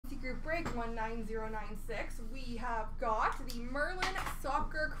break 19096, we have got the Merlin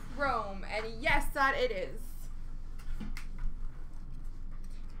Soccer Chrome. And yes, that it is.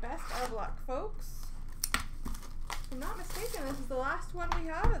 Best of luck, folks. If I'm not mistaken, this is the last one we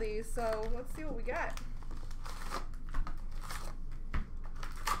have of these, so let's see what we get.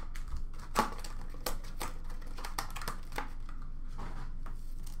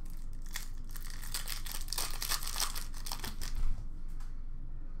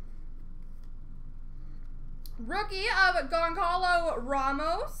 Rookie of Gonzalo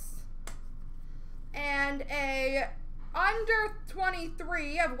Ramos and a under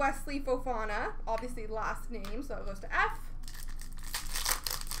 23 of Wesley Fofana, obviously last name, so it goes to F.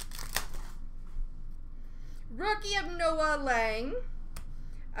 Rookie of Noah Lang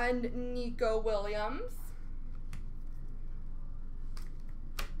and Nico Williams.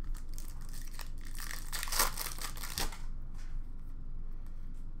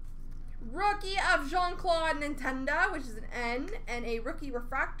 Rookie of Jean-Claude Nintendo, which is an N, and a rookie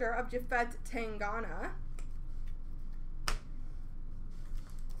refractor of Jafet Tangana.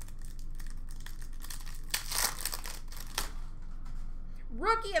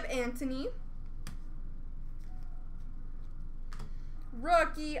 Rookie of Anthony.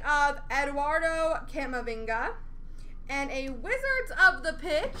 Rookie of Eduardo Camavinga. And a Wizards of the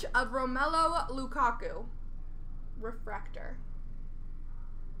Pitch of Romelu Lukaku. Refractor.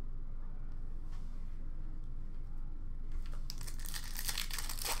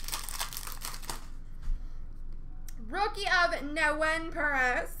 Rookie of Newen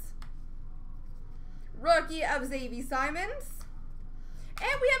Perez. Rookie of Xavi Simons.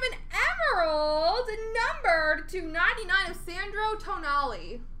 And we have an Emerald numbered to 99 of Sandro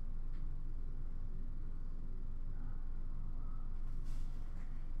Tonali.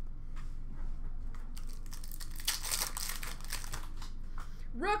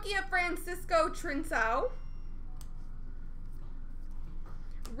 Rookie of Francisco Trincao.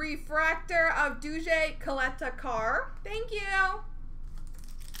 Refractor of Duje Coletta-Car. Thank you.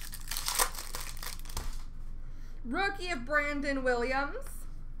 Rookie of Brandon Williams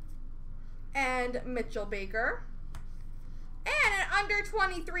and Mitchell Baker. And an under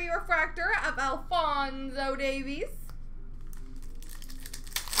 23 refractor of Alphonso Davies.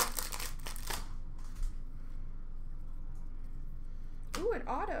 Ooh, an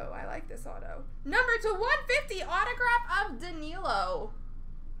auto. I like this auto. Number to 150 autograph of Danilo.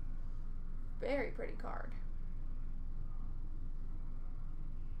 Very pretty card.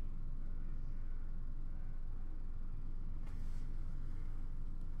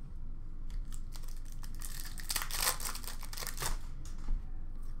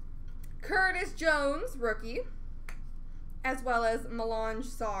 Curtis Jones, rookie, as well as Melange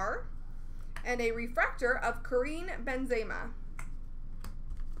Sarr, and a refractor of Karim Benzema.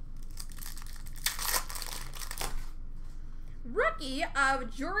 Rookie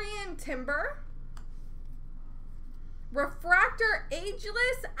of Jurian Timber. Refractor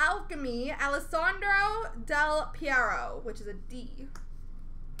Ageless Alchemy, Alessandro Del Piero, which is a D.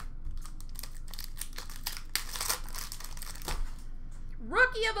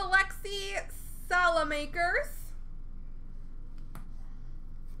 Rookie of Alexi Salamakers.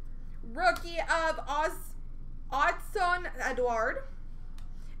 Rookie of Odson Edouard.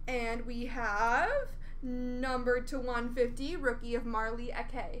 And we have numbered to 150, rookie of Marley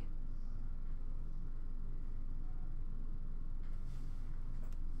Ake.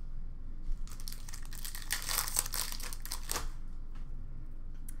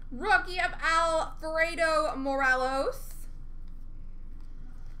 Rookie of Alfredo Morelos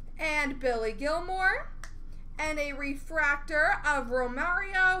and Billy Gilmore, and a refractor of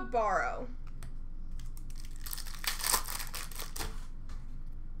Romario Barro.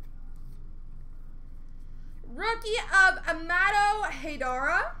 Rookie of Amado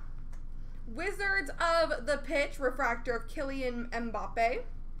Haidara, Wizards of the Pitch, refractor of Kylian Mbappe.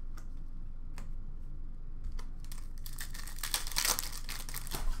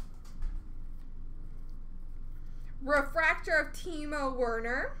 Refractor of Timo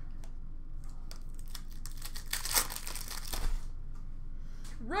Werner.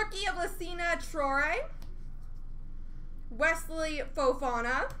 Rookie of Lassina Traore. Wesley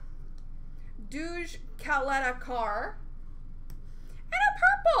Fofana. Duje Coletta-Car. And a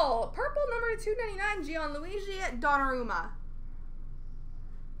purple. Purple number 299, Gianluigi Donnarumma.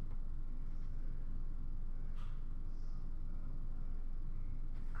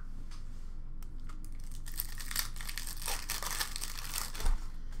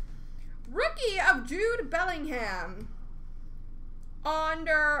 Rookie of Jude Bellingham.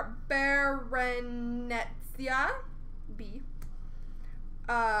 Under Berenetsia, B.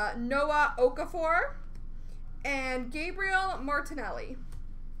 Noah Okafor, and Gabriel Martinelli.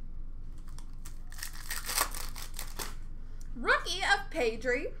 Rookie of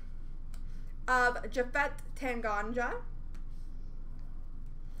Pedri, of Japhet Tanganga,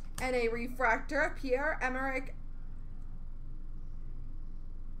 and a refractor of Pierre-Emerick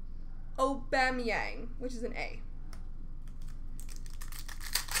Aubameyang, which is an A.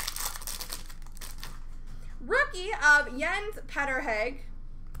 Rookie of Jens Petterhage,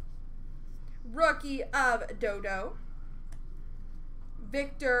 rookie of Dodo,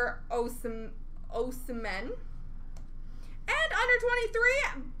 Victor Osimhen, and under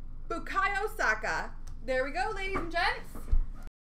 23, Bukayo Saka. There we go, ladies and gents.